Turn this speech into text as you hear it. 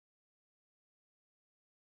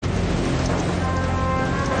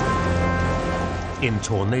In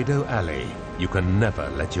Tornado Alley, you can never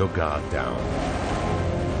let your guard down.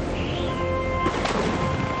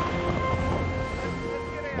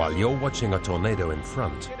 While you're watching a tornado in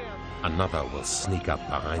front, another will sneak up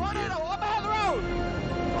behind you. Up ahead of the road!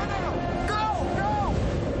 Tornado! Go!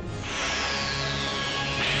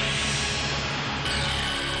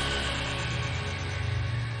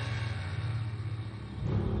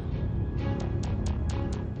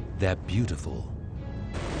 They're beautiful.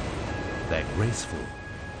 They're graceful.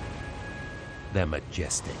 They're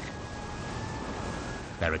majestic.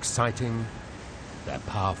 They're exciting. They're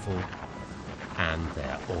powerful. And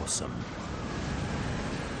they're awesome.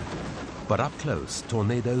 But up close,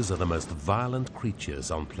 tornadoes are the most violent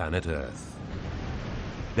creatures on planet Earth.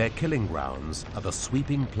 Their killing grounds are the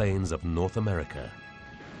sweeping plains of North America.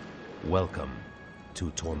 Welcome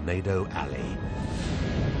to Tornado Alley.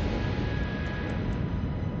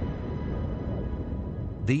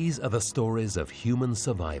 These are the stories of human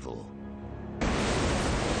survival.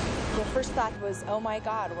 The first thought was, oh my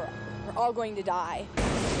God, we're all going to die.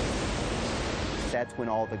 That's when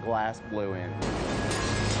all the glass blew in.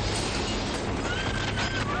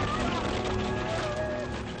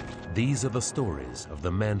 These are the stories of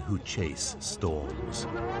the men who chase storms.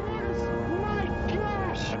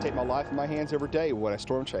 I take my life in my hands every day when I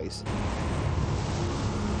storm chase.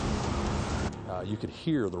 You could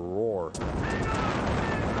hear the roar.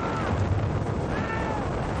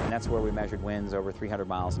 And that's where we measured winds over 300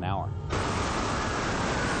 miles an hour.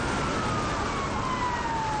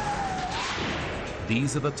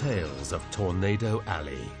 These are the tales of Tornado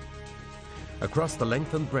Alley. Across the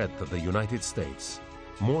length and breadth of the United States,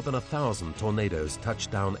 more than 1,000 tornadoes touch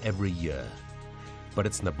down every year. But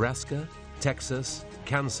it's Nebraska, Texas,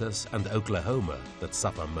 Kansas, and Oklahoma that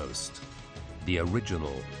suffer most. The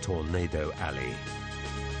original Tornado Alley.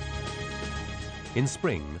 In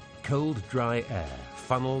spring, cold, dry air,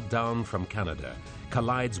 funneled down from Canada,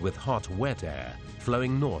 collides with hot, wet air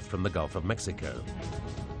flowing north from the Gulf of Mexico.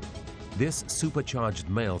 This supercharged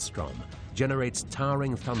maelstrom generates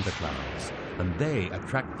towering thunderclouds, and they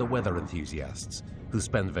attract the weather enthusiasts who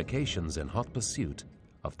spend vacations in hot pursuit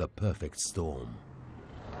of the perfect storm.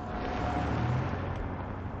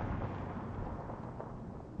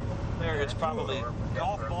 There, it's probably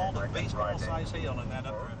golf ball to baseball size hail in that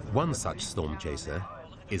upper. One such storm chaser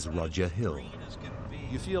is Roger Hill.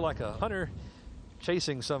 You feel like a hunter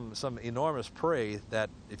chasing some enormous prey that,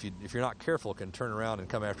 if you're not careful, can turn around and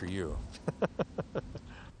come after you.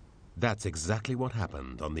 That's exactly what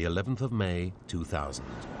happened on the 11th of May, 2000.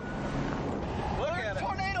 Large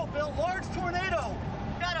tornado, Bill! Large tornado!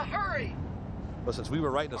 Gotta hurry! But since we were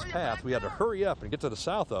right in its path, we had to hurry up and get to the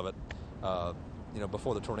south of it,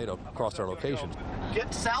 before the tornado crossed our location.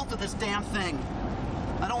 Get south of this damn thing.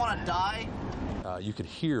 I don't want to die. You could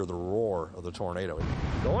hear the roar of the tornado.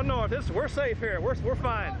 Going north. We're safe here. We're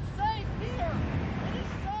fine. Safe here. It is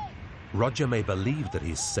safe. Roger may believe that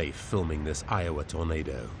he's safe filming this Iowa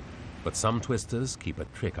tornado, but some twisters keep a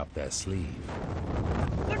trick up their sleeve.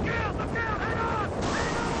 Look out! Look out! Hang on!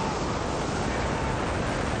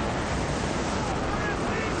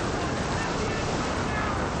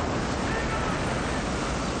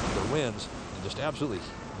 The winds just absolutely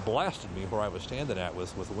blasted me where I was standing at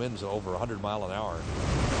with winds over 100 miles an hour.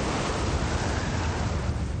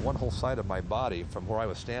 One whole side of my body, from where I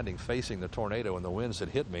was standing facing the tornado and the winds that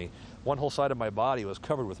hit me, one whole side of my body was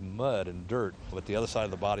covered with mud and dirt, but the other side of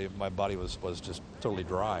the body, my body was just totally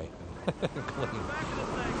dry and clean.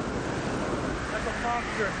 That's a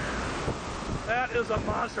monster. That is a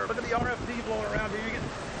monster. Look at the RFD blowing around here. You get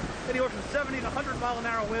anywhere from 70 to 100 mile an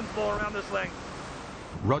hour winds blowing around this thing.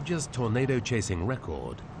 Roger's tornado chasing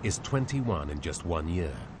record is 21 in just 1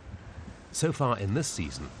 year. So far in this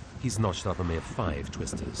season, he's notched up a mere 5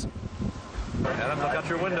 twisters. Adam, look out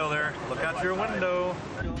your window there. Look out your window.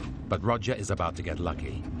 But Roger is about to get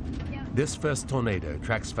lucky. This first tornado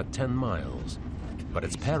tracks for 10 miles, but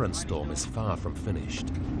its parent storm is far from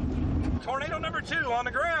finished. Tornado number 2 on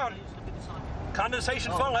the ground.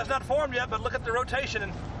 Condensation funnel has not formed yet, but look at the rotation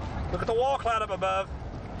and look at the wall cloud up above.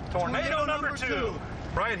 Tornado number 2.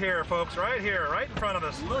 Right here, folks, right here, right in front of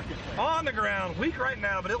us. Look at that. On the ground, weak right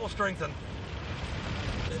now, but it will strengthen.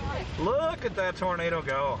 Look at that tornado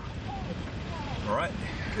go. All right.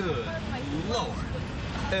 Good Lord.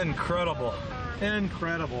 Incredible.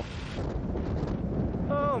 Incredible.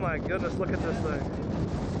 Oh my goodness, look at this thing.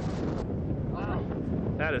 Wow.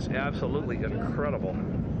 That is absolutely incredible.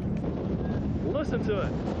 Listen to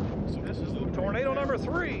it. This is tornado number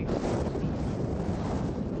 3.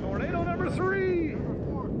 Tornado number 3.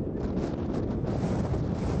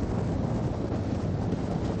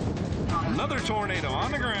 Another tornado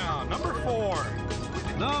on the ground, number 4.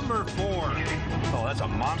 Number 4. Oh, that's a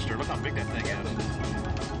monster. Look how big that thing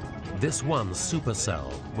is. This one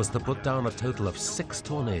supercell was to put down a total of 6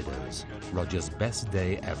 tornadoes, Roger's best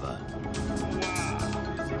day ever.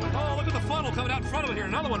 Oh, look at the funnel coming out in front of it here.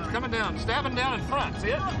 Another one's coming down, stabbing down in front. See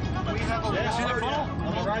it? We have a See that funnel?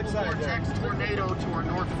 on the right side vortex tornado to our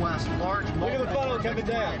northwest. Large. Look at the funnel coming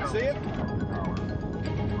down. See it?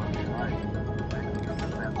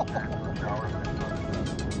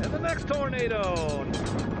 And the next tornado.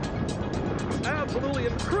 Absolutely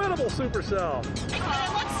incredible supercell.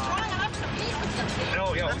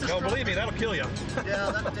 Oh, yeah. No, believe me, that'll kill you.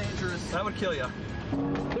 Yeah, that's dangerous. That would kill you.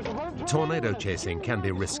 Tornado chasing can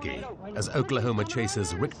be risky, as Oklahoma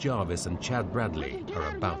chasers Rick Jarvis and Chad Bradley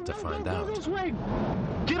are about to find out.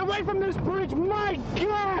 Get away from this bridge, my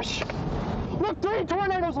gosh! Look, 3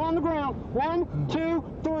 tornadoes on the ground. 1, 2,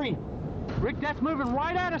 3. Rick, that's moving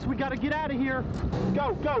right at us. We got to get out of here.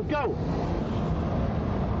 Go, go, go.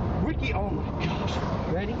 Ricky, oh my gosh.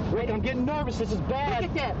 Ready? Rick, I'm getting nervous. This is bad.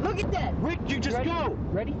 Look at that. Look at that. Rick, you just go.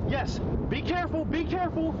 Ready? Yes. Be careful. Be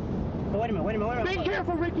careful. Oh, wait a minute. Be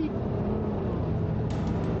careful, Ricky.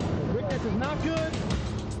 Rick, this is not good.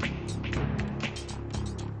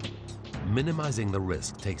 Minimizing the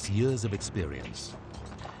risk takes years of experience.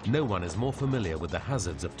 No one is more familiar with the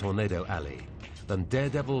hazards of Tornado Alley than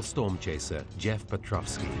daredevil storm chaser Jeff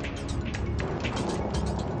Petrovsky.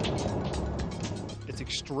 It's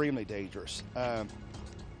extremely dangerous.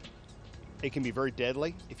 It can be very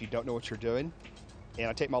deadly if you don't know what you're doing. And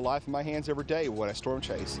I take my life in my hands every day when I storm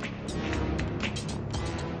chase.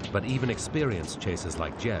 But even experienced chasers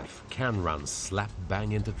like Jeff can run slap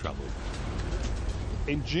bang into trouble.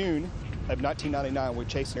 In June of 1999, we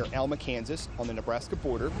chased near Alma, Kansas on the Nebraska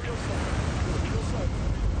border.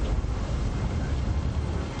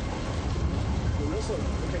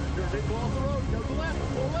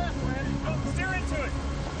 Steer into it.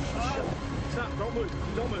 Stop. Don't move.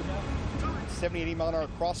 Don't move. 70, 80 mile an hour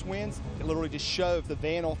crosswinds. It literally just shoved the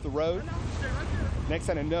van off the road. Next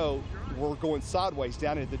thing I know, we're going sideways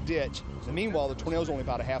down into the ditch. And meanwhile, the tornado's only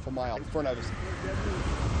about a half a mile in front of us.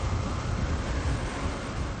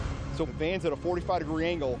 So the van's at a 45-degree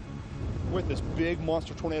angle with this big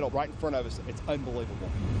monster tornado right in front of us. It's unbelievable.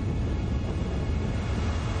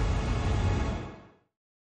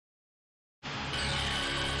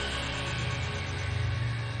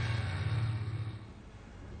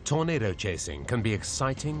 Tornado chasing can be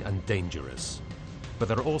exciting and dangerous, but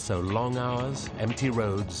there are also long hours, empty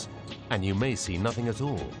roads, and you may see nothing at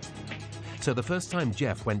all. So the first time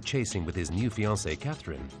Jeff went chasing with his new fiancée,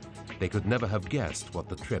 Catherine, they could never have guessed what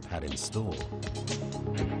the trip had in store.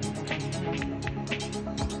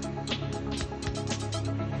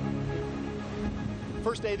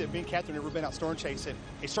 First day that me and Catherine had ever been out storm chasing,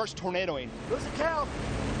 it starts tornadoing. There's a cow.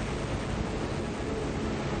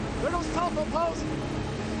 There goes the telephone post.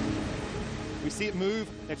 We see it move.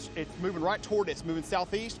 It's moving right toward it. It's moving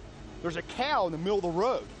southeast. There's a cow in the middle of the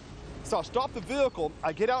road. So I stop the vehicle.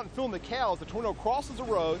 I get out and film the cow as the tornado crosses the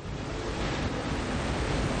road.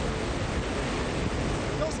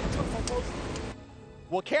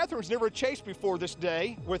 Well, Catherine's never chased before this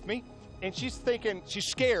day with me, and she's thinking, she's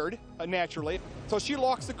scared, naturally, so she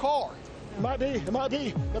locks the car. It might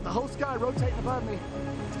be. Got the whole sky rotating above me.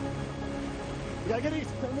 We gotta get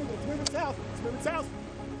east. It's moving south. It's moving south.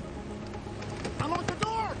 Unlock the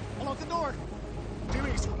door! Unlock the door! Due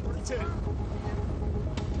east, 32.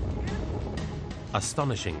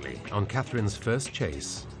 Astonishingly, on Catherine's first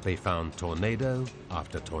chase, they found tornado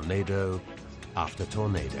after tornado after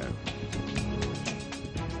tornado.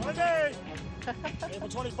 One day! April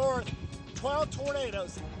 24th, 12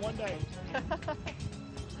 tornadoes in one day.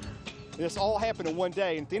 This all happened in one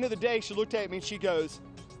day, and at the end of the day, she looked at me and she goes,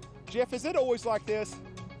 "Jeff, is it always like this?"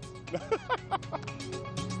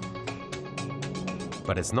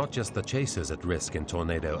 But it's not just the chasers at risk in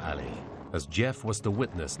Tornado Alley, as Jeff was the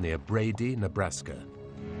witness near Brady, Nebraska.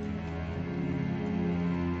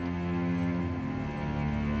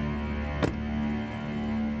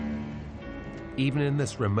 Even in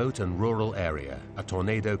this remote and rural area, a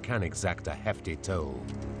tornado can exact a hefty toll.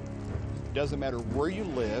 It doesn't matter where you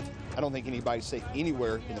live. I don't think anybody's safe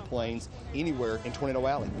anywhere in the plains, anywhere in Tornado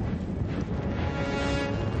Alley.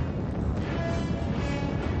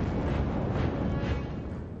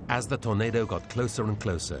 As the tornado got closer and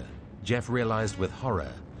closer, Jeff realized with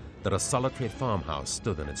horror that a solitary farmhouse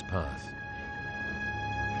stood in its path.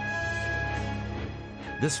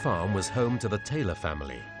 This farm was home to the Taylor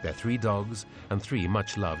family, their 3 dogs, and 3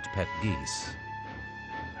 much-loved pet geese.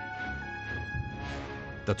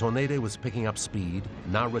 The tornado was picking up speed,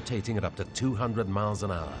 now rotating at up to 200 miles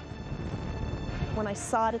an hour. When I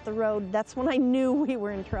saw it at the road, that's when I knew we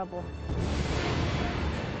were in trouble.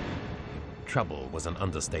 Trouble was an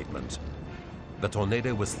understatement. The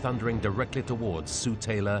tornado was thundering directly towards Sue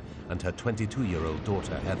Taylor and her 22-year-old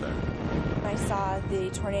daughter, Heather. I saw the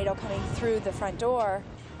tornado coming through the front door,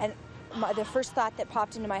 and the first thought that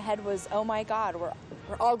popped into my head was, oh my God, we're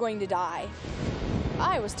all going to die.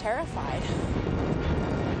 I was terrified.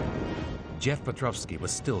 Jeff Petrovsky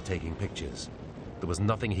was still taking pictures. There was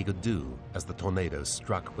nothing he could do as the tornado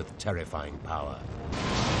struck with terrifying power.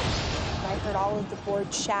 I heard all of the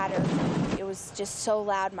boards shatter. It was just so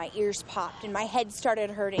loud, my ears popped and my head started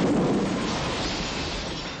hurting. And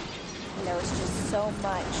there was just so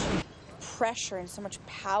much pressure and so much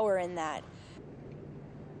power in that.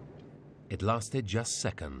 It lasted just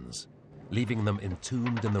seconds, leaving them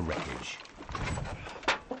entombed in the wreckage.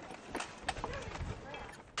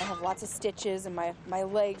 I have lots of stitches and my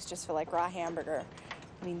legs just feel like raw hamburger.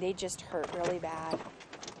 I mean, they just hurt really bad.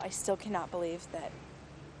 I still cannot believe that,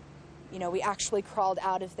 you know, we actually crawled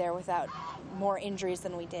out of there without more injuries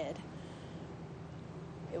than we did.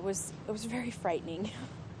 It was very frightening.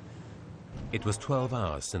 It was 12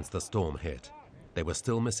 hours since the storm hit. They were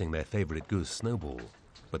still missing their favorite goose, Snowball,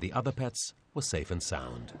 but the other pets were safe and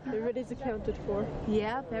sound. Everybody's accounted for.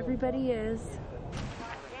 Yep, everybody is.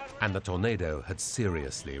 And the tornado had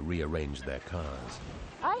seriously rearranged their cars.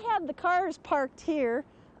 I had the cars parked here.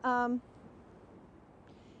 I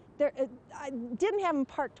didn't have them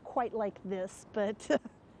parked quite like this, but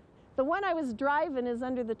the one I was driving is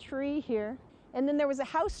under the tree here. And then there was a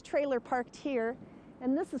house trailer parked here,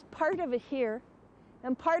 and this is part of it here,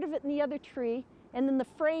 and part of it in the other tree, and then the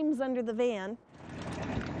frame's under the van.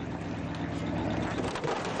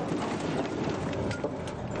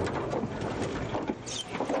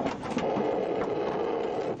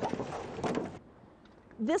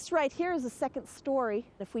 This right here is the second story.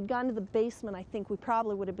 If we'd gone to the basement, I think we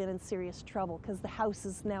probably would have been in serious trouble because the house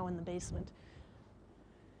is now in the basement.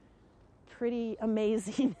 Pretty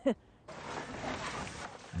amazing.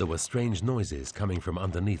 There were strange noises coming from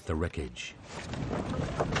underneath the wreckage.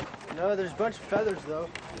 No, there's a bunch of feathers, though.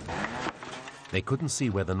 They couldn't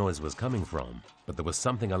see where the noise was coming from, but there was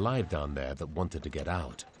something alive down there that wanted to get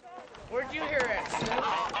out. Where'd you hear it?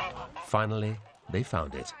 Finally, they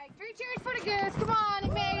found it. 3 cheers for the goose. Come on,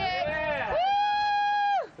 it made it. Yeah. Woo!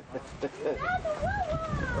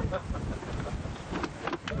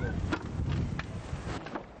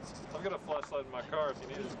 I've got a flashlight in my car if you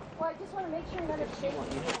need it. Well, I just want to make sure you're not shaking.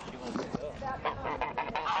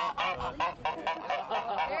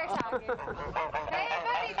 They're talking. Hey,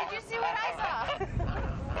 buddy, did you see what I saw?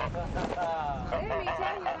 Let me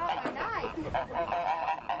tell you about my night.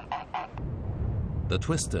 The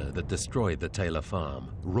twister that destroyed the Taylor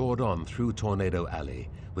farm roared on through Tornado Alley,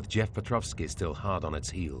 with Jeff Petrovsky still hard on its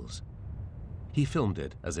heels. He filmed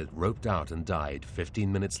it as it roped out and died 15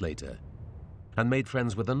 minutes later, and made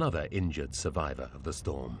friends with another injured survivor of the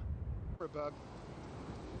storm. Hey, bud.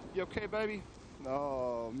 You okay, baby?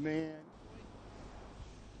 Oh, man.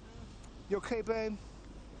 You okay, babe?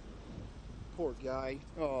 Poor guy.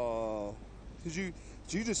 Oh. You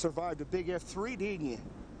just survived a big F3, didn't you?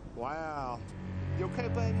 Wow. You okay,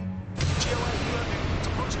 baby?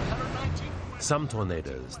 Some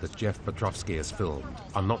tornadoes that Jeff Petrovsky has filmed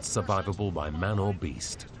are not survivable by man or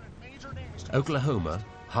beast. Oklahoma,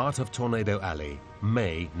 heart of Tornado Alley,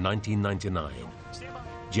 May 1999.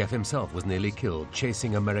 Jeff himself was nearly killed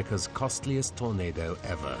chasing America's costliest tornado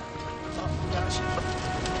ever. Oh, gosh.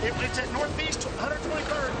 It's at northeast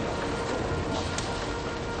 123rd.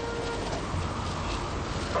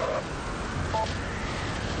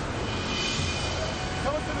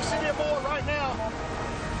 Coming through the city of Moore right now.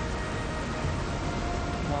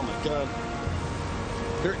 Oh my God.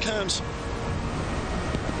 Here it comes.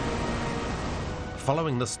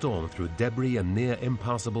 Following the storm through debris and near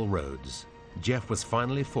impassable roads, Jeff was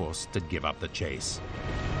finally forced to give up the chase.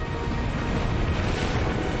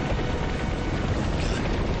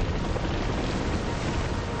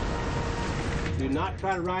 Do not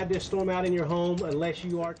try to ride this storm out in your home unless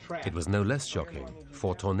you are trapped. It was no less shocking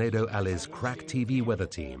for Tornado Alley's crack TV weather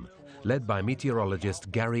team, led by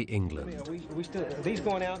meteorologist Gary England. Are these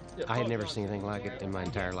going out? I had never seen anything like it in my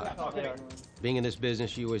entire life. Being in this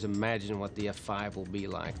business, you always imagine what the F5 will be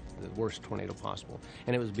like, the worst tornado possible.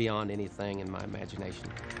 And it was beyond anything in my imagination.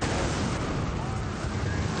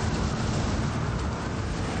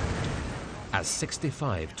 As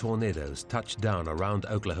 65 tornadoes touched down around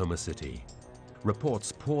Oklahoma City,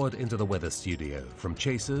 reports poured into the weather studio from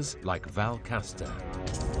chasers like Val Castor.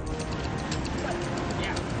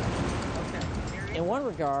 In one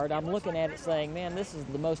regard, I'm looking at it saying, man, this is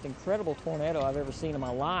the most incredible tornado I've ever seen in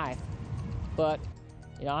my life. But,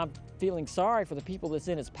 you know, I'm feeling sorry for the people that's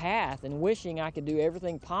in its path and wishing I could do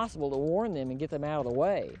everything possible to warn them and get them out of the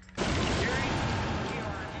way.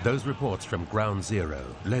 Those reports from Ground Zero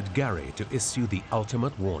led Gary to issue the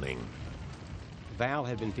ultimate warning. Val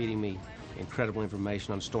had been feeding me incredible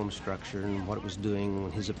information on storm structure and what it was doing,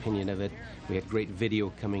 and his opinion of it. We had great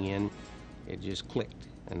video coming in. It just clicked,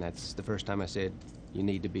 and that's the first time I said, you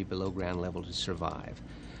need to be below ground level to survive.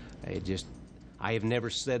 I have never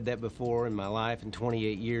said that before in my life in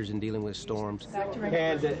 28 years in dealing with storms.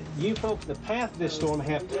 And you folks, the path of this storm,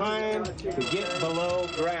 have time to get below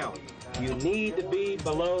ground. You need to be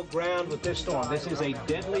below ground with this storm. This is a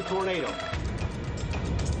deadly tornado.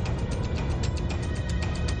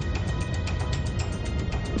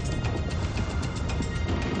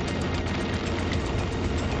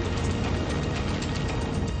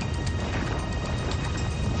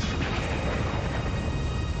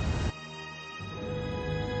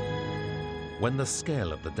 When the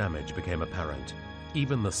scale of the damage became apparent,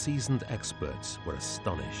 even the seasoned experts were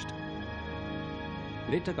astonished.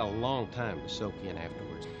 But it took a long time to soak in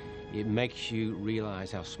afterwards. It makes you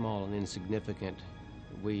realize how small and insignificant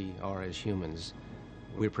we are as humans.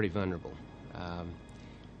 We're pretty vulnerable.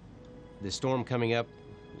 The storm coming up,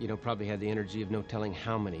 you know, probably had the energy of no telling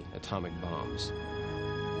how many atomic bombs.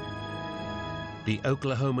 The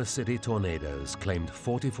Oklahoma City tornadoes claimed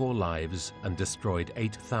 44 lives and destroyed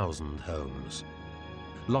 8,000 homes.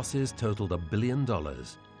 Losses totaled $1 billion,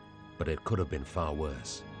 but it could have been far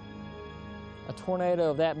worse. A tornado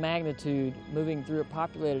of that magnitude moving through a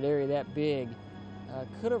populated area that big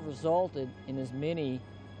could have resulted in as many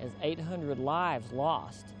as 800 lives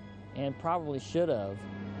lost, and probably should have.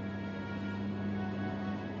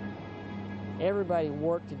 Everybody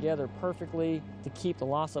worked together perfectly to keep the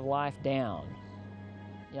loss of life down.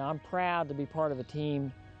 You know, I'm proud to be part of a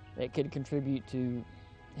team that could contribute to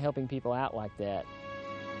helping people out like that.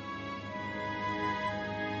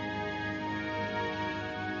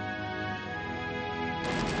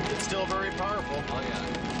 It's still very powerful. Oh, yeah.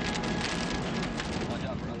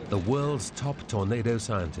 The world's top tornado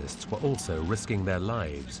scientists were also risking their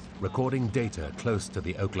lives, recording data close to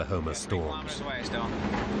the Oklahoma storms. 3 kilometers away still.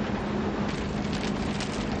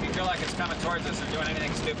 If you feel like it's coming towards us and doing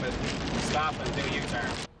anything stupid, stop and do a U-turn.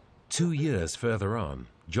 2 years further on,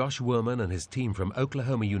 Josh Werman and his team from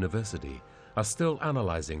Oklahoma University are still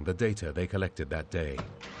analyzing the data they collected that day.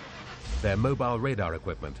 Their mobile radar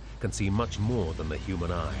equipment can see much more than the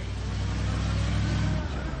human eye.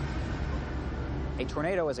 A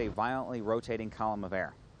tornado is a violently rotating column of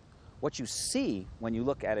air. What you see when you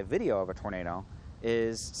look at a video of a tornado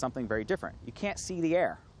is something very different. You can't see the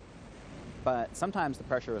air, but sometimes the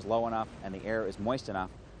pressure is low enough and the air is moist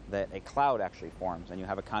enough that a cloud actually forms and you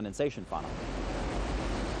have a condensation funnel.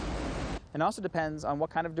 It also depends on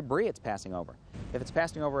what kind of debris it's passing over. If it's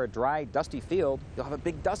passing over a dry, dusty field, you'll have a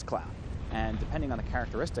big dust cloud. And depending on the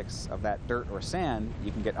characteristics of that dirt or sand,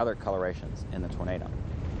 you can get other colorations in the tornado.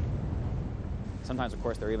 Sometimes, of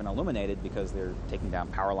course, they're even illuminated because they're taking down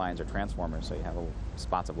power lines or transformers, so you have little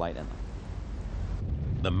spots of light in them.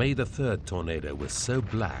 The May the 3rd tornado was so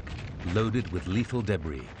black, loaded with lethal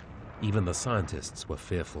debris, even the scientists were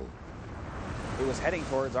fearful. It was heading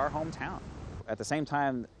towards our hometown. At the same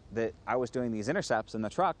time that I was doing these intercepts in the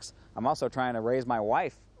trucks, I'm also trying to raise my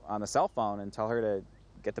wife on the cell phone and tell her to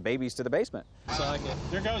get the babies to the basement.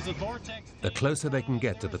 There goes the vortex. The closer they can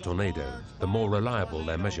get to the tornado, the more reliable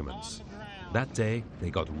their measurements. That day, they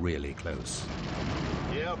got really close.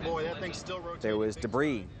 Yeah, boy, that thing's still rotating. There was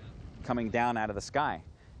debris coming down out of the sky.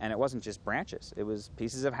 And it wasn't just branches, it was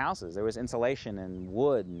pieces of houses. There was insulation and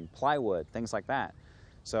wood and plywood, things like that.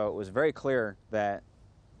 So it was very clear that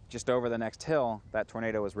just over the next hill, that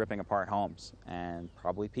tornado was ripping apart homes and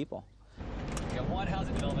probably people. We got one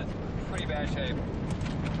housing development, pretty bad shape.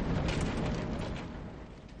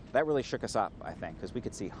 That really shook us up, I think, because we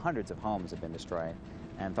could see hundreds of homes had been destroyed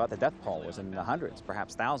and thought the death toll was in the hundreds,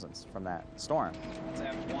 perhaps thousands from that storm. Let's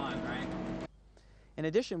have one, right? In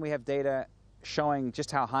addition, we have data showing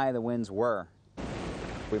just how high the winds were.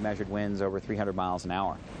 We measured winds over 300 miles an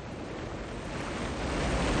hour.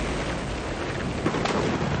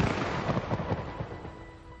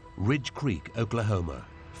 Ridge Creek, Oklahoma,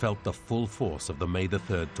 felt the full force of the May the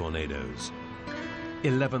 3rd tornadoes.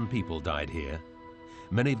 11 people died here.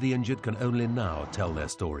 Many of the injured can only now tell their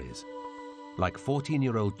stories, like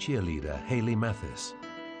 14-year-old cheerleader Haley Mathis.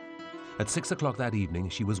 At 6 o'clock that evening,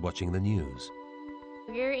 she was watching the news.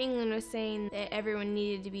 Gary England was saying that everyone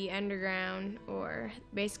needed to be underground, or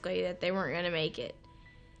basically that they weren't going to make it.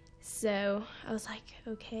 So I was like,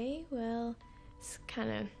 okay, well, it's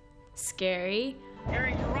kind of scary.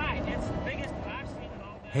 Gary, you're right. It's the biggest I've seen in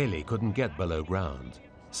all day. Haley couldn't get below ground,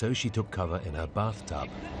 so she took cover in her bathtub.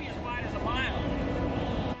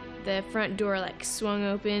 The front door like swung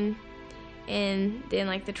open, and then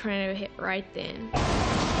like the tornado hit right then.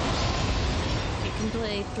 It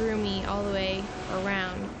completely threw me all the way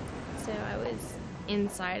around, so I was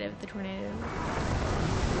inside of the tornado.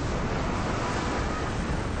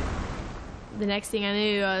 The next thing I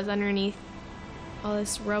knew, I was underneath all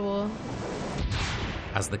this rubble.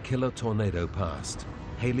 As the killer tornado passed,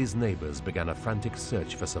 Haley's neighbors began a frantic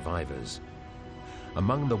search for survivors.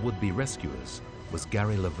 Among the would-be rescuers was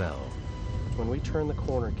Gary Lavelle. When we turned the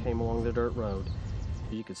corner and came along the dirt road,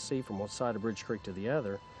 you could see from one side of Bridge Creek to the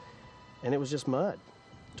other, and it was just mud.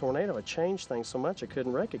 The tornado had changed things so much I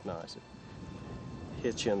couldn't recognize it. It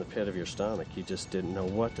hit you in the pit of your stomach. You just didn't know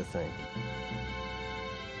what to think.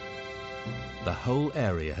 The whole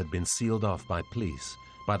area had been sealed off by police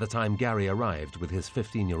by the time Gary arrived with his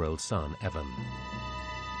 15-year-old son, Evan.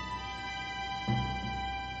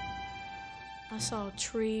 I saw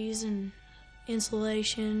trees and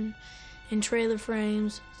insulation and trailer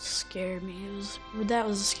frames. It scared me. That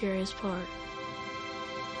was the scariest part.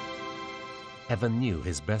 Evan knew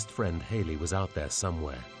his best friend Haley was out there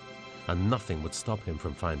somewhere, and nothing would stop him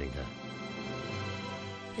from finding her.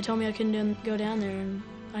 They told me I couldn't go down there, and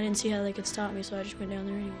I didn't see how they could stop me, so I just went down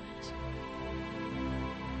there anyways.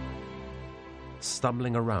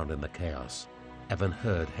 Stumbling around in the chaos, Evan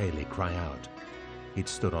heard Haley cry out. He'd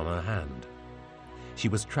stood on her hand. She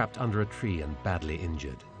was trapped under a tree and badly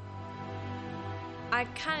injured. I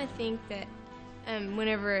kind of think that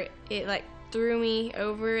whenever it like threw me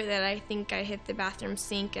over, that I think I hit the bathroom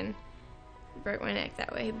sink and broke my neck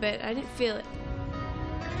that way, but I didn't feel it.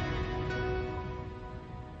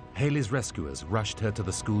 Haley's rescuers rushed her to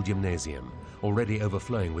the school gymnasium, already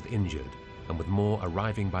overflowing with injured, and with more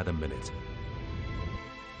arriving by the minute.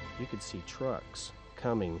 You could see trucks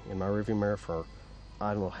coming in my rearview mirror for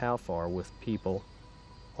I don't know how far, with people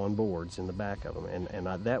on boards in the back of them,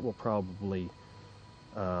 and that will probably,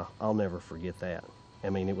 I'll never forget that. I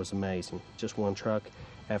mean, it was amazing. Just one truck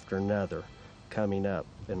after another coming up,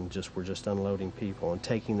 and we're just unloading people and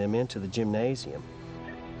taking them into the gymnasium.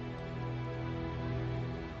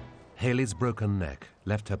 Haley's broken neck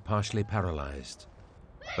left her partially paralyzed,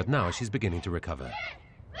 but now she's beginning to recover.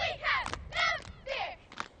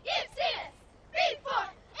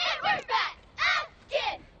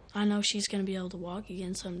 I know she's going to be able to walk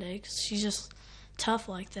again someday, because she's just tough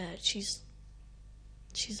like that. She's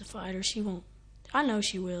a fighter. She won't. I know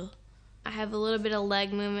she will. I have a little bit of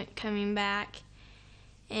leg movement coming back,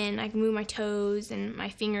 and I can move my toes and my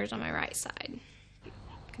fingers on my right side.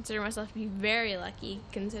 I consider myself to be very lucky,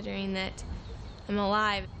 considering that I'm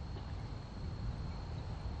alive.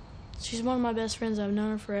 She's one of my best friends. I've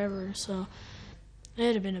known her forever, so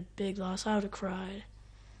it'd have been a big loss. I would have cried.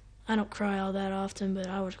 I don't cry all that often, but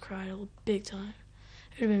I would have cried a big time.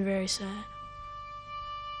 It would have been very sad.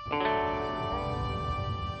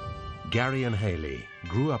 Gary and Haley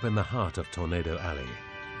grew up in the heart of Tornado Alley.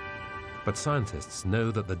 But scientists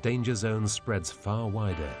know that the danger zone spreads far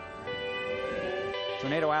wider.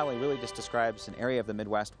 Tornado Alley really just describes an area of the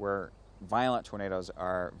Midwest where violent tornadoes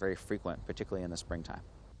are very frequent, particularly in the springtime.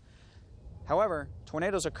 However,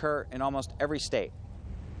 tornadoes occur in almost every state.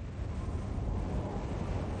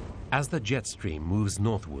 As the jet stream moves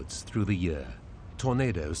northwards through the year,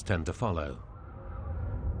 tornadoes tend to follow.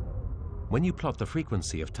 When you plot the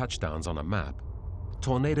frequency of touchdowns on a map,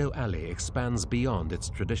 Tornado Alley expands beyond its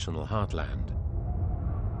traditional heartland.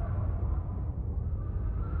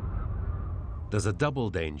 There's a double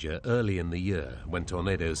danger early in the year when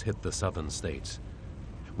tornadoes hit the southern states.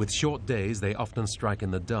 With short days, they often strike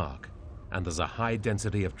in the dark, and there's a high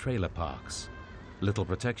density of trailer parks. Little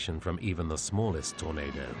protection from even the smallest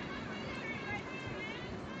tornado.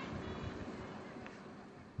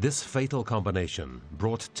 This fatal combination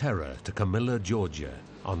brought terror to Camilla, Georgia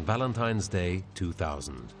on Valentine's Day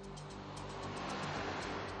 2000.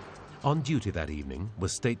 On duty that evening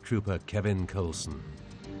was State Trooper Kevin Colson.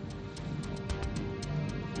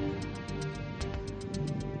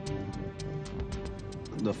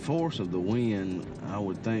 The force of the wind, I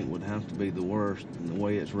would think, would have to be the worst, and the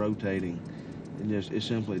way it's rotating. It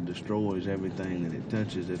simply destroys everything that it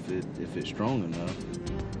touches if it's strong enough.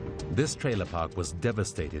 This trailer park was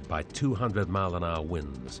devastated by 200-mile-an-hour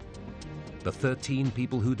winds. The 13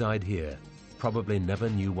 people who died here probably never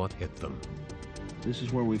knew what hit them. This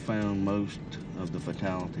is where we found most of the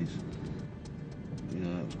fatalities. You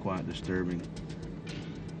know, it was quite disturbing.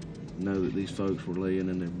 Know that these folks were laying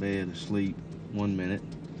in their bed asleep one minute,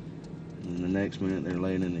 and the next minute they're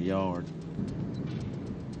laying in the yard.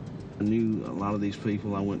 I knew a lot of these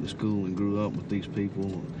people. I went to school and grew up with these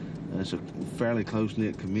people. It's a fairly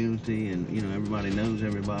close-knit community, and you know, everybody knows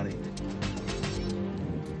everybody.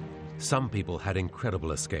 Some people had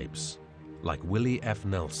incredible escapes, like Willie F.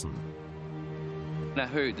 Nelson. I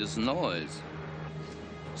heard this noise,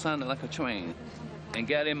 sounded like a train, and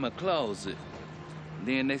got in my closet.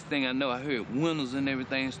 Then next thing I know, I heard windows and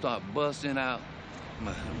everything start busting out.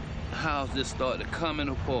 My house just started coming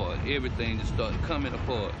apart. Everything just started coming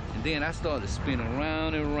apart. And then I started spinning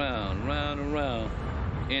round and round, round and round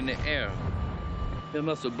in the air. It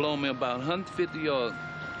must have blown me about 150 yards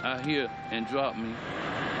out here and dropped me.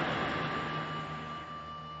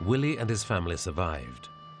 Willie and his family survived.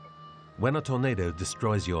 When a tornado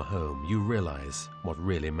destroys your home, you realize what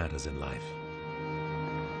really matters in life.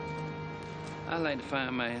 I like to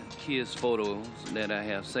find my kids' photos that I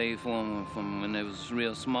have saved for them from when they was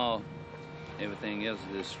real small. Everything else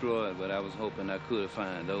is destroyed, but I was hoping I could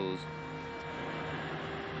find those.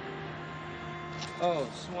 Oh,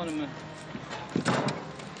 it's one of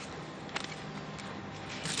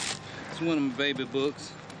my baby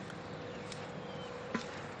books.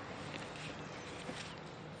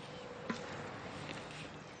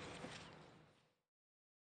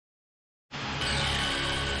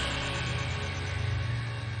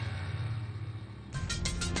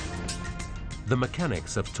 The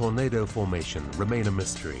mechanics of tornado formation remain a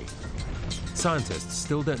mystery. Scientists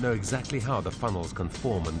still don't know exactly how the funnels can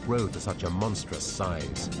form and grow to such a monstrous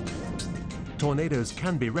size. Tornadoes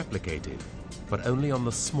can be replicated, but only on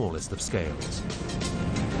the smallest of scales.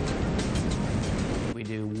 We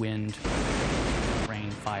do wind, rain,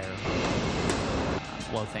 fire,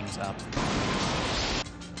 blow things up.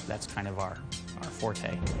 That's kind of our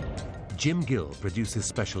forte. Jim Gill produces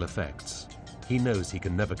special effects. He knows he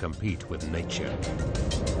can never compete with nature.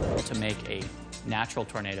 To make a natural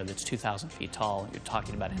tornado that's 2,000 feet tall, you're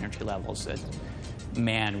talking about energy levels that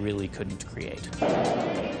man really couldn't create.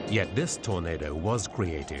 Yet this tornado was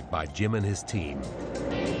created by Jim and his team.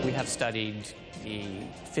 We have studied the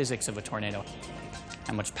physics of a tornado,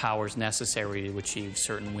 how much power is necessary to achieve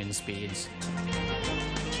certain wind speeds.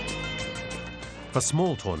 For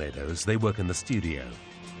small tornadoes, they work in the studio.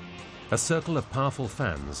 A circle of powerful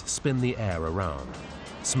fans spin the air around.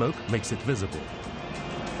 Smoke makes it visible,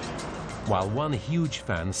 while one huge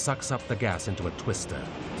fan sucks up the gas into a twister.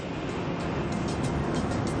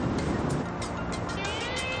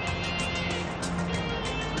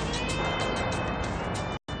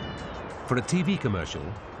 For a TV commercial,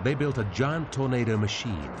 they built a giant tornado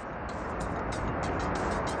machine.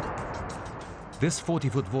 This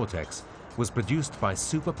 40-foot vortex was produced by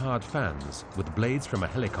super-powered fans with blades from a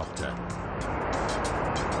helicopter.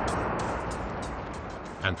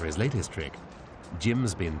 And for his latest trick,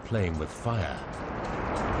 Jim's been playing with fire.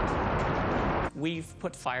 We've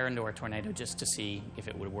put fire into our tornado just to see if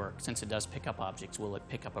it would work. Since it does pick up objects, will it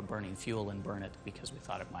pick up a burning fuel and burn it? Because we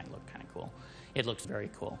thought it might look kind of cool. It looks very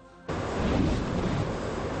cool.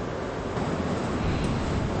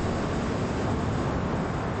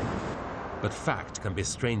 But fact can be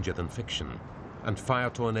stranger than fiction, and fire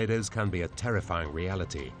tornadoes can be a terrifying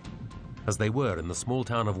reality, as they were in the small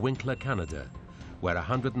town of Winkler, Canada, where a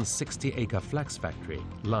 160-acre flax factory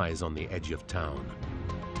lies on the edge of town.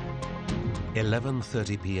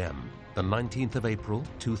 11:30 p.m., the 19th of April,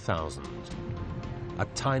 2000. A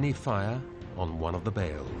tiny fire on one of the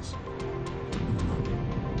bales.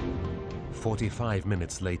 45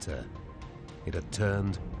 minutes later, it had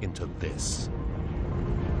turned into this.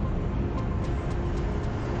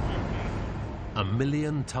 1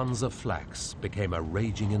 million tons of flax became a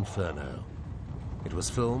raging inferno. It was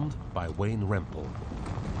filmed by Wayne Rempel.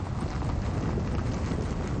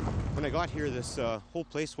 When I got here, this whole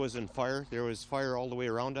place was in fire. There was fire all the way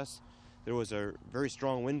around us. There was a very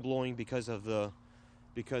strong wind blowing because of the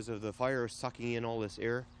fire sucking in all this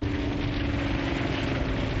air.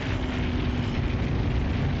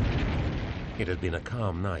 It had been a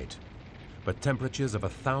calm night, but temperatures of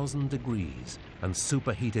 1,000 degrees and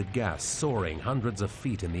superheated gas soaring hundreds of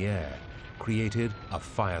feet in the air created a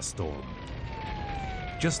firestorm.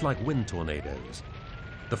 Just like wind tornadoes,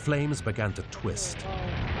 the flames began to twist.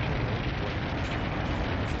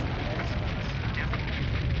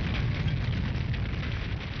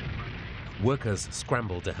 Workers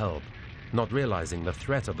scrambled to help, not realizing the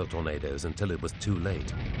threat of the tornadoes until it was too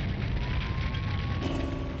late.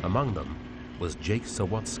 Among them was Jake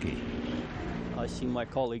Sawatsky. I seen my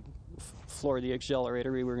colleague floor the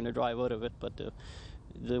accelerator. We were going to drive out of it, but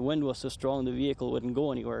the wind was so strong the vehicle wouldn't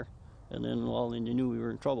go anywhere. And then, well, then you knew we were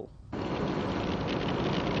in trouble.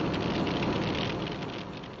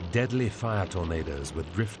 Deadly fire tornadoes were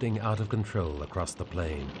drifting out of control across the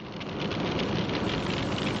plain.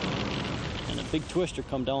 big twister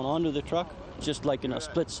come down onto the truck. Just like in a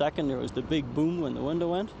split second, there was the big boom when the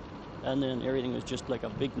window went. And then everything was just like a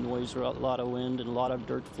big noise, a lot of wind and a lot of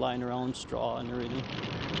dirt flying around, straw and everything.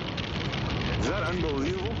 Is that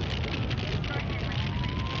unbelievable?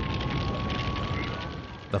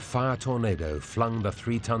 The fire tornado flung the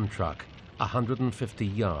 3-ton truck 150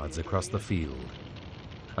 yards across the field,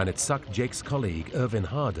 and it sucked Jake's colleague, Irvin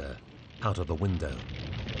Harder, out of the window.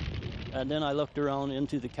 And then I looked around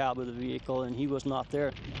into the cab of the vehicle, and he was not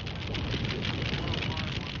there.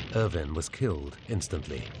 Irvin was killed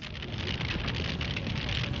instantly.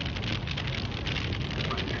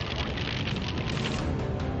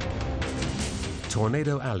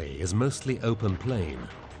 Tornado Alley is mostly open plain,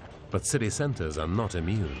 but city centers are not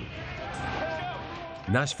immune.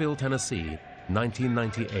 Nashville, Tennessee,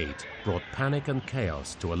 1998 brought panic and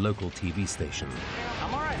chaos to a local TV station.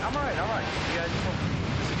 I'm all right. You guys,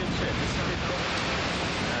 this is good shit. This is good shit.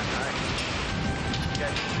 All right. You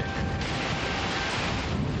guys can sit here.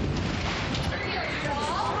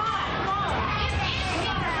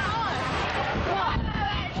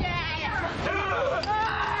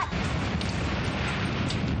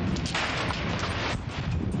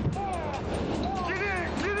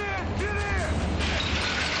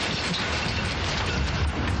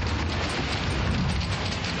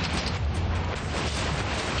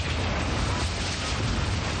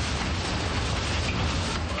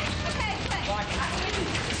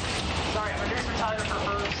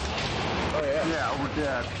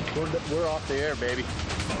 We're off the air, baby.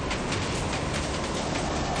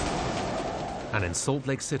 And in Salt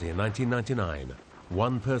Lake City in 1999,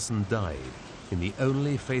 one person died in the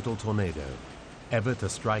only fatal tornado ever to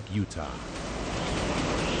strike Utah.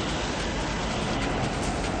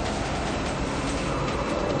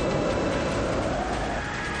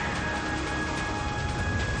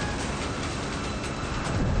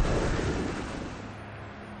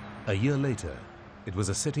 A year later, it was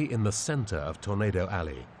a city in the center of Tornado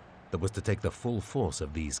Alley that was to take the full force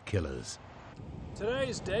of these killers.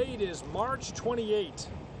 Today's date is March 28,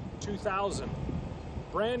 2000.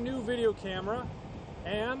 Brand new video camera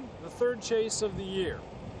and the third chase of the year.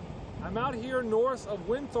 I'm out here north of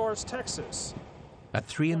Windthorst, Texas. At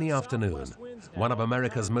 3 in the afternoon, one of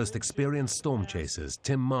America's most experienced storm chasers,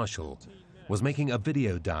 Tim Marshall, was making a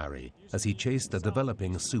video diary as he chased a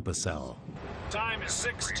developing supercell. Time is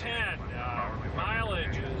 6:10.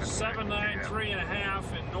 Mileage is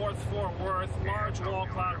 793.5 in North Fort Worth. Large wall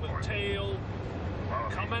cloud with tail.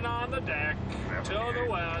 Coming on the deck to the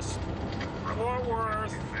west. Fort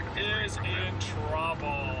Worth is in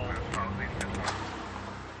trouble.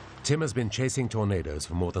 Tim has been chasing tornadoes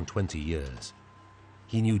for more than 20 years.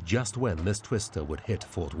 He knew just when this twister would hit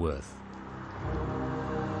Fort Worth.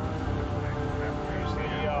 Here's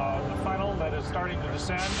the funnel that is starting to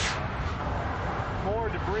descend. More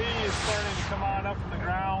debris is starting to come on up from the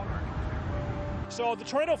ground. So the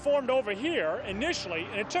tornado formed over here initially,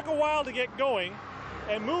 and it took a while to get going,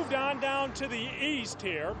 and moved on down to the east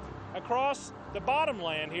here, across the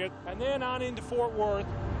bottomland here, and then on into Fort Worth.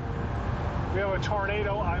 We have a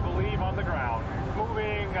tornado, I believe, on the ground,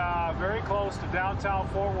 moving very close to downtown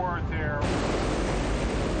Fort Worth here.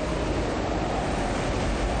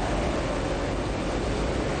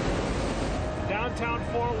 Downtown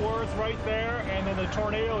Fort Worth right there, and then the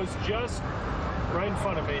tornado is just right in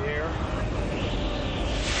front of me here.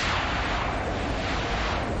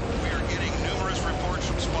 We are getting numerous reports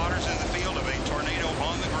from spotters in the field of a tornado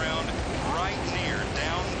on the ground right near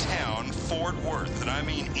downtown Fort Worth, and I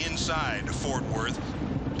mean inside Fort Worth.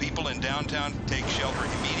 People in downtown take shelter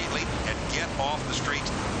immediately and get off the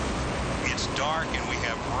streets. It's dark and we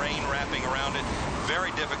have rain wrapping around it.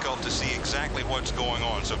 Very difficult to see exactly what's going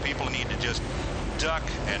on, so people need to just duck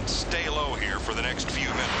and stay low here for the next few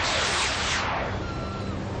minutes.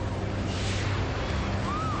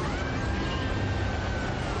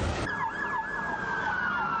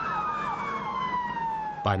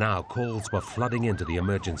 By now, calls were flooding into the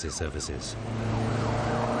emergency services.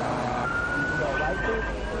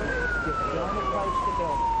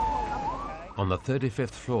 On the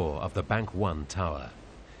 35th floor of the Bank One tower,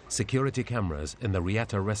 security cameras in the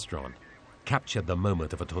Rieta restaurant captured the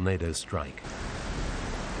moment of a tornado strike.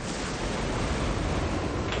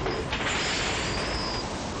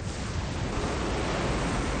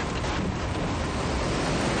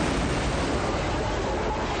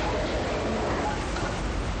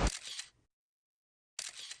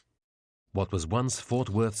 What was once Fort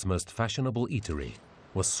Worth's most fashionable eatery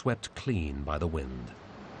was swept clean by the wind.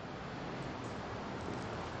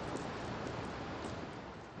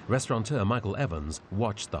 Restaurateur Michael Evans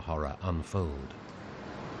watched the horror unfold.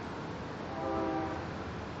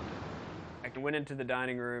 I I went into the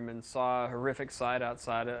dining room and saw a horrific sight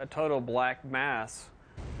outside, a total black mass.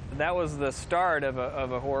 That was the start of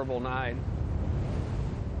a horrible night.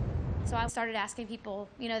 So I started asking people,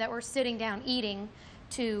 that were sitting down eating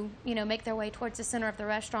to, make their way towards the center of the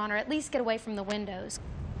restaurant or at least get away from the windows.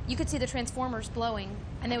 You could see the transformers blowing,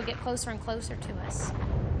 and they would get closer and closer to us.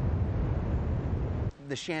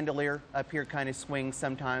 The chandelier up here kind of swings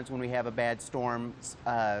sometimes when we have a bad storm,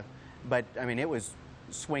 but I mean, it was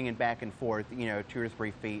swinging back and forth, 2 or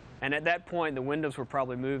 3 feet. And at that point, the windows were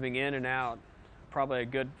probably moving in and out, probably a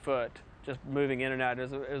good foot, just moving in and out.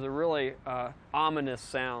 It was a really ominous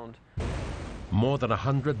sound. More than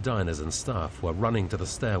 100 diners and staff were running to the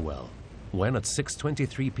stairwell when at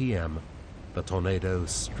 6:23 p.m. the tornado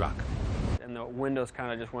struck. And the windows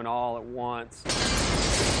kind of just went all at once.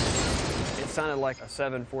 It sounded like a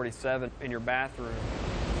 747 in your bathroom.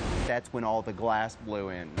 That's when all the glass blew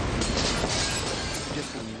in.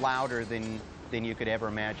 Just louder than you could ever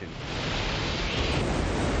imagine.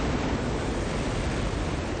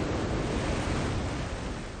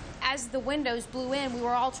 As the windows blew in, we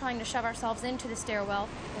were all trying to shove ourselves into the stairwell.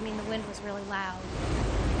 I mean, the wind was really loud.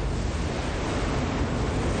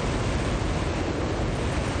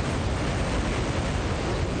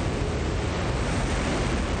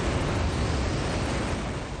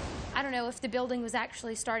 I don't know if the building was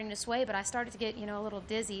actually starting to sway, but I started to get, a little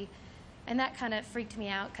dizzy. And that kind of freaked me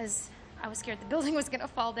out because I was scared the building was going to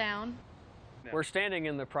fall down. We're standing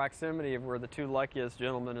in the proximity of where the 2 luckiest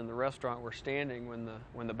gentlemen in the restaurant were standing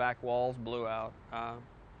when the back walls blew out.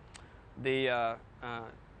 A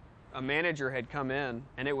manager had come in,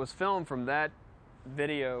 and it was filmed from that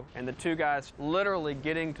video, and the 2 guys literally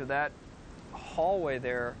getting to that hallway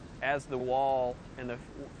there as the wall and the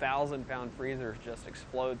 1,000-pound freezers just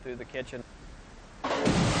explode through the kitchen.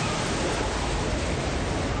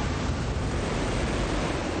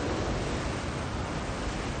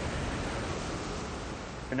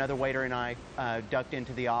 Another waiter and I ducked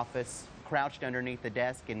into the office, crouched underneath the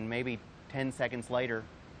desk, and maybe 10 seconds later,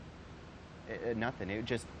 nothing. It was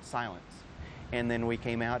just silence. And then we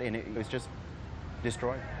came out, and it was just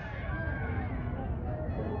destroyed.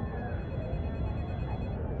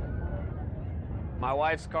 My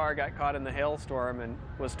wife's car got caught in the hailstorm and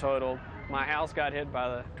was totaled. My house got hit by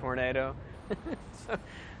the tornado. So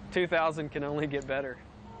 2000 can only get better.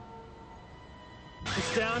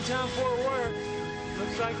 It's downtown Fort Worth.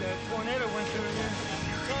 Looks like a tornado went through here.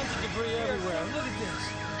 Tons of debris everywhere. Look at this.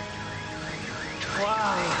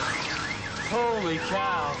 Wow. Holy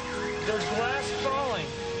cow. There's glass falling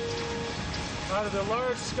out of the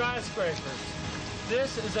large skyscrapers.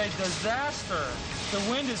 This is a disaster. The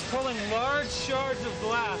wind is pulling large shards of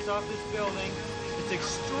glass off this building. It's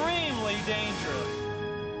extremely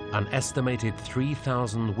dangerous. An estimated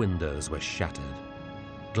 3,000 windows were shattered.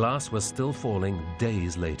 Glass was still falling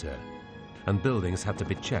days later, and buildings had to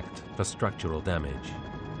be checked for structural damage.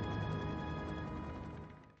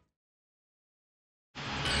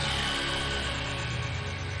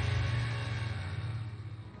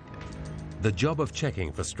 The job of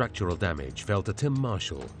checking for structural damage fell to Tim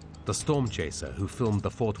Marshall, the storm chaser who filmed the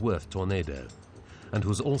Fort Worth tornado, and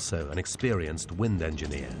who's also an experienced wind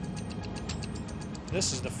engineer.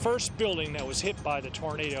 This is the first building that was hit by the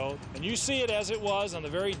tornado, and you see it as it was on the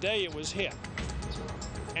very day it was hit.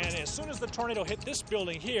 And as soon as the tornado hit this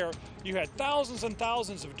building here, you had thousands and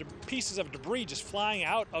thousands of pieces of debris just flying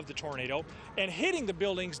out of the tornado and hitting the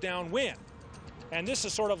buildings downwind. And this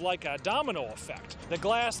is sort of like a domino effect. The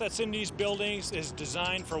glass that's in these buildings is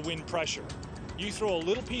designed for wind pressure. You throw a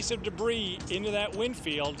little piece of debris into that wind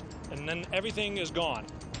field, and then everything is gone.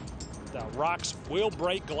 The rocks will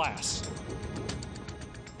break glass.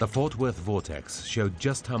 The Fort Worth vortex showed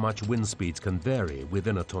just how much wind speeds can vary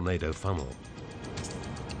within a tornado funnel.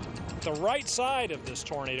 The right side of this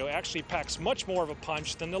tornado actually packs much more of a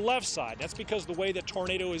punch than the left side. That's because of the way the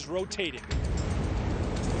tornado is rotating.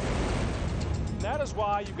 That is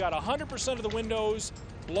why you've got 100% of the windows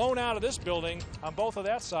blown out of this building on both of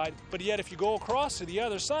that side, but yet if you go across to the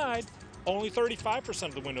other side, only 35%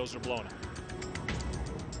 of the windows are blown out.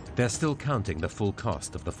 They're still counting the full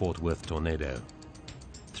cost of the Fort Worth tornado.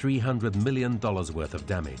 $300 million worth of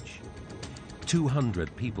damage,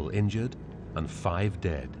 200 people injured, and 5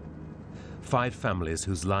 dead. 5 families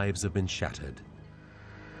whose lives have been shattered.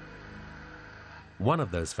 One of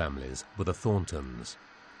those families were the Thorntons.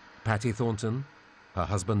 Patty Thornton, her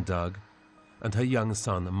husband Doug, and her young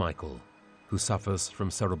son Michael, who suffers from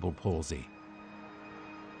cerebral palsy.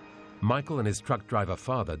 Michael and his truck driver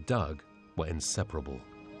father, Doug, were inseparable.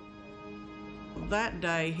 That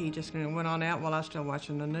day, he just went on out while I was still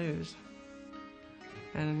watching the news.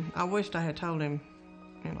 And I wished I had told him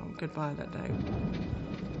goodbye that day.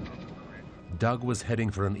 Doug was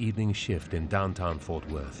heading for an evening shift in downtown Fort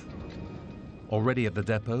Worth. Already at the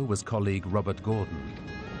depot was colleague Robert Gordon.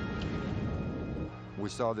 We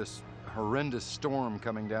saw this horrendous storm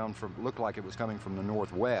coming down looked like it was coming from the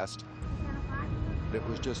northwest. It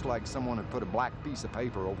was just like someone had put a black piece of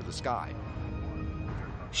paper over the sky.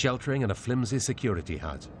 Sheltering in a flimsy security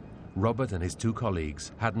hut, Robert and his two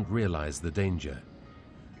colleagues hadn't realized the danger.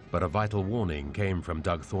 But a vital warning came from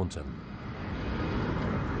Doug Thornton.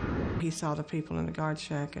 He saw the people in the guard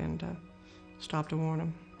shack and stopped to warn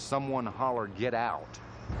them. Someone hollered, "Get out."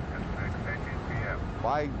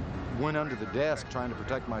 I went under the desk trying to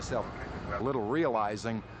protect myself, little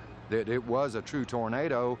realizing that it was a true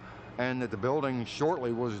tornado and that the building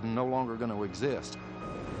shortly was no longer going to exist.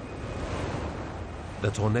 The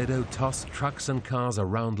tornado tossed trucks and cars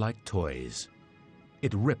around like toys.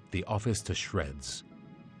 It ripped the office to shreds.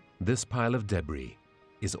 This pile of debris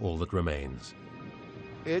is all that remains.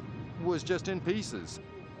 It was just in pieces.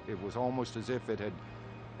 It was almost as if it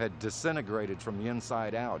had disintegrated from the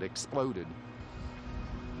inside out, exploded.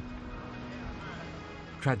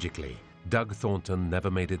 Tragically, Doug Thornton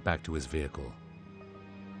never made it back to his vehicle.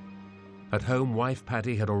 At home, wife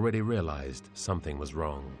Patty had already realized something was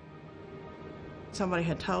wrong. Somebody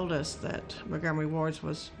had told us that Montgomery Ward's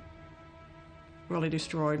was really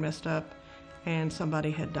destroyed, messed up, and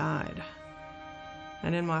somebody had died.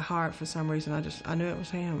 And in my heart, for some reason, I knew it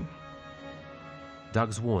was him.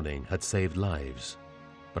 Doug's warning had saved lives,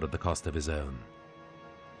 but at the cost of his own.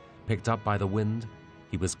 Picked up by the wind,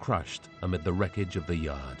 he was crushed amid the wreckage of the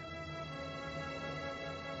yard.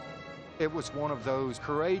 It was one of those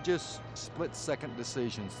courageous split-second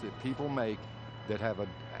decisions that people make that have a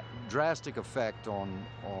drastic effect on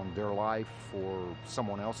their life or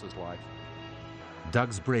someone else's life.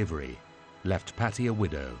 Doug's bravery left Patty a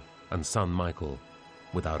widow and son Michael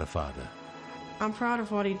without a father. I'm proud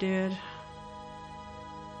of what he did,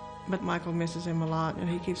 but Michael misses him a lot, and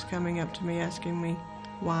he keeps coming up to me asking me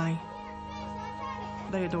why.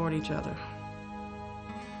 They adored each other.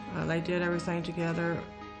 They did everything together.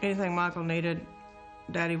 Anything Michael needed,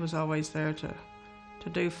 Daddy was always there to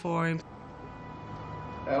do for him.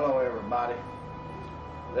 Hello, everybody.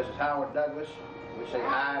 This is Howard Douglas. We say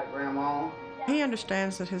hi to Grandma. He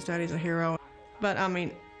understands that his daddy's a hero, but I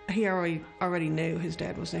mean, he already knew his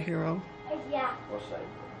dad was a hero. Yeah. What's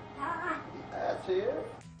that? That's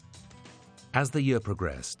it. As the year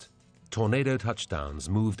progressed, tornado touchdowns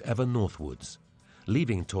moved ever northwards,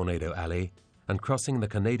 leaving Tornado Alley and crossing the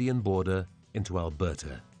Canadian border into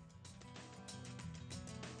Alberta.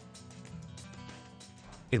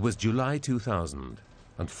 It was July 2000,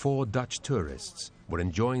 and 4 Dutch tourists were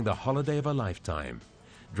enjoying the holiday of a lifetime,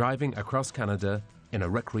 driving across Canada in a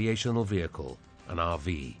recreational vehicle, an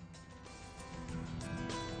RV.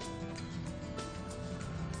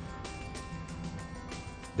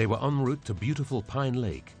 They were en route to beautiful Pine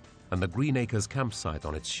Lake and the Green Acres campsite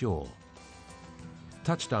on its shore.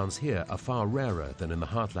 Touchdowns here are far rarer than in the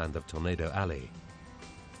heartland of Tornado Alley.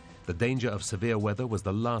 The danger of severe weather was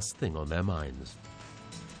the last thing on their minds.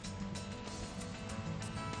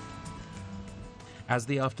 As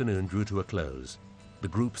the afternoon drew to a close, the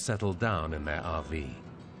group settled down in their RV.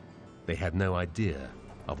 They had no idea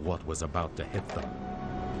of what was about to hit them.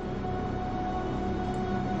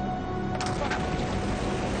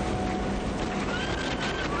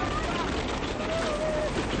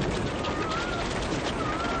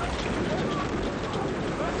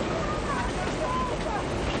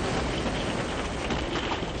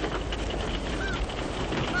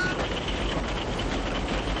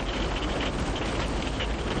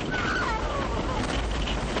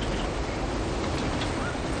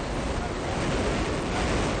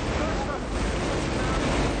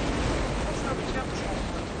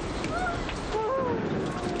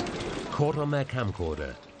 Caught on their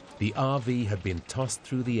camcorder, the RV had been tossed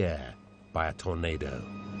through the air by a tornado.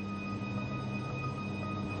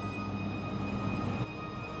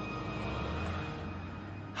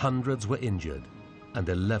 Hundreds were injured and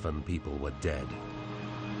 11 people were dead.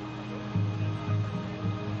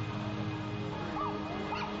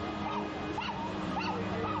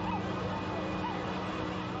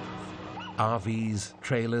 RVs,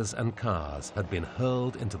 trailers, and cars had been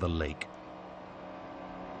hurled into the lake.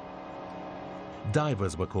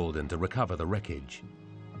 Divers were called in to recover the wreckage.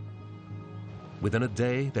 Within a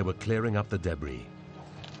day, they were clearing up the debris.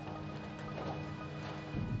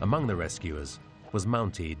 Among the rescuers was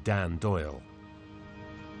Mountie Dan Doyle.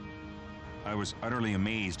 I was utterly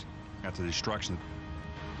amazed at the destruction.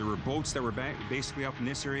 There were boats that were basically up in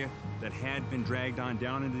this area that had been dragged on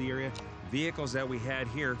down into the area. Vehicles that we had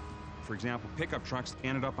here For example, pickup trucks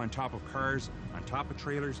ended up on top of cars, on top of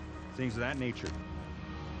trailers, things of that nature.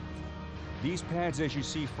 These pads, as you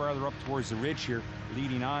see farther up towards the ridge here,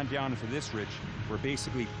 leading on down into this ridge, were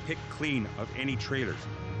basically picked clean of any trailers.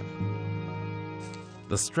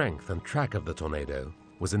 The strength and track of the tornado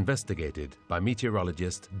was investigated by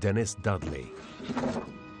meteorologist Dennis Dudley.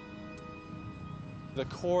 The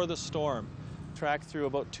core of the storm tracked through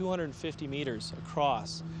about 250 meters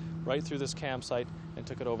across, right through this campsite, and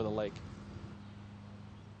took it over the lake.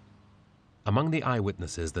 Among the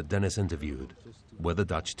eyewitnesses that Dennis interviewed were the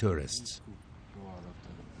Dutch tourists.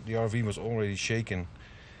 The RV was already shaken.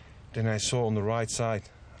 Then I saw on the right side,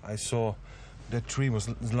 I saw that tree was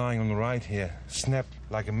lying on the right here, snapped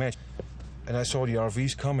like a match. And I saw the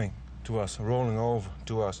RVs coming to us, rolling over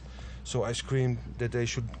to us. So I screamed that they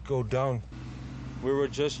should go down. We were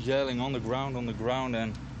just yelling on the ground,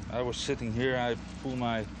 and I was sitting here. I pulled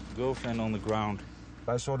my girlfriend on the ground.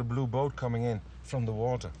 I saw the blue boat coming in from the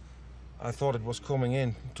water. I thought it was coming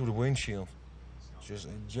in to the windshield. It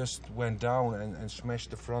just went down and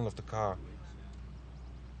smashed the front of the car.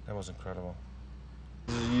 That was incredible.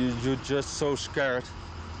 You're just so scared.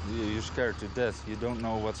 You're scared to death. You don't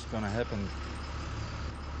know what's going to happen.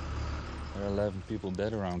 There are 11 people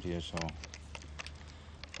dead around here, so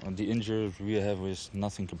the injuries we have is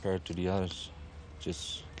nothing compared to the others.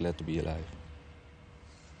 Just glad to be alive.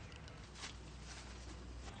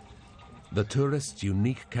 The tourists'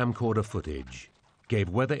 unique camcorder footage gave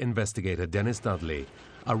weather investigator Dennis Dudley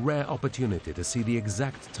a rare opportunity to see the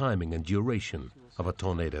exact timing and duration of a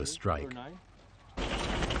tornado strike. I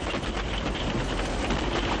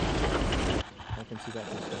can see that.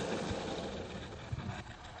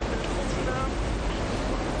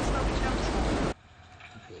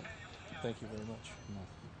 Thank you very much.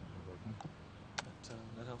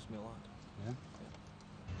 That helps me a lot. Yeah.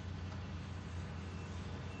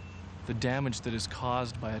 The damage that is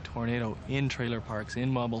caused by a tornado in trailer parks, in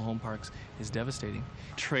mobile home parks, is devastating.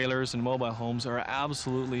 Trailers and mobile homes are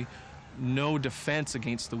absolutely no defense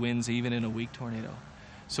against the winds, even in a weak tornado.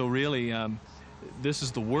 So really, this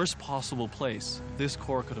is the worst possible place this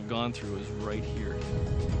core could have gone through, is right here.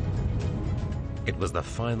 It was the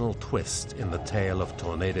final twist in the tale of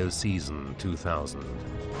tornado season 2000.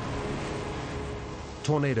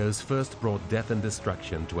 Tornadoes first brought death and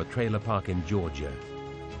destruction to a trailer park in Georgia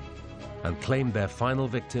and claimed their final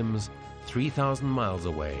victims 3,000 miles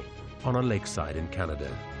away on a lakeside in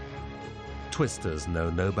Canada. Twisters know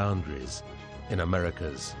no boundaries in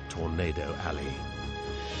America's Tornado Alley.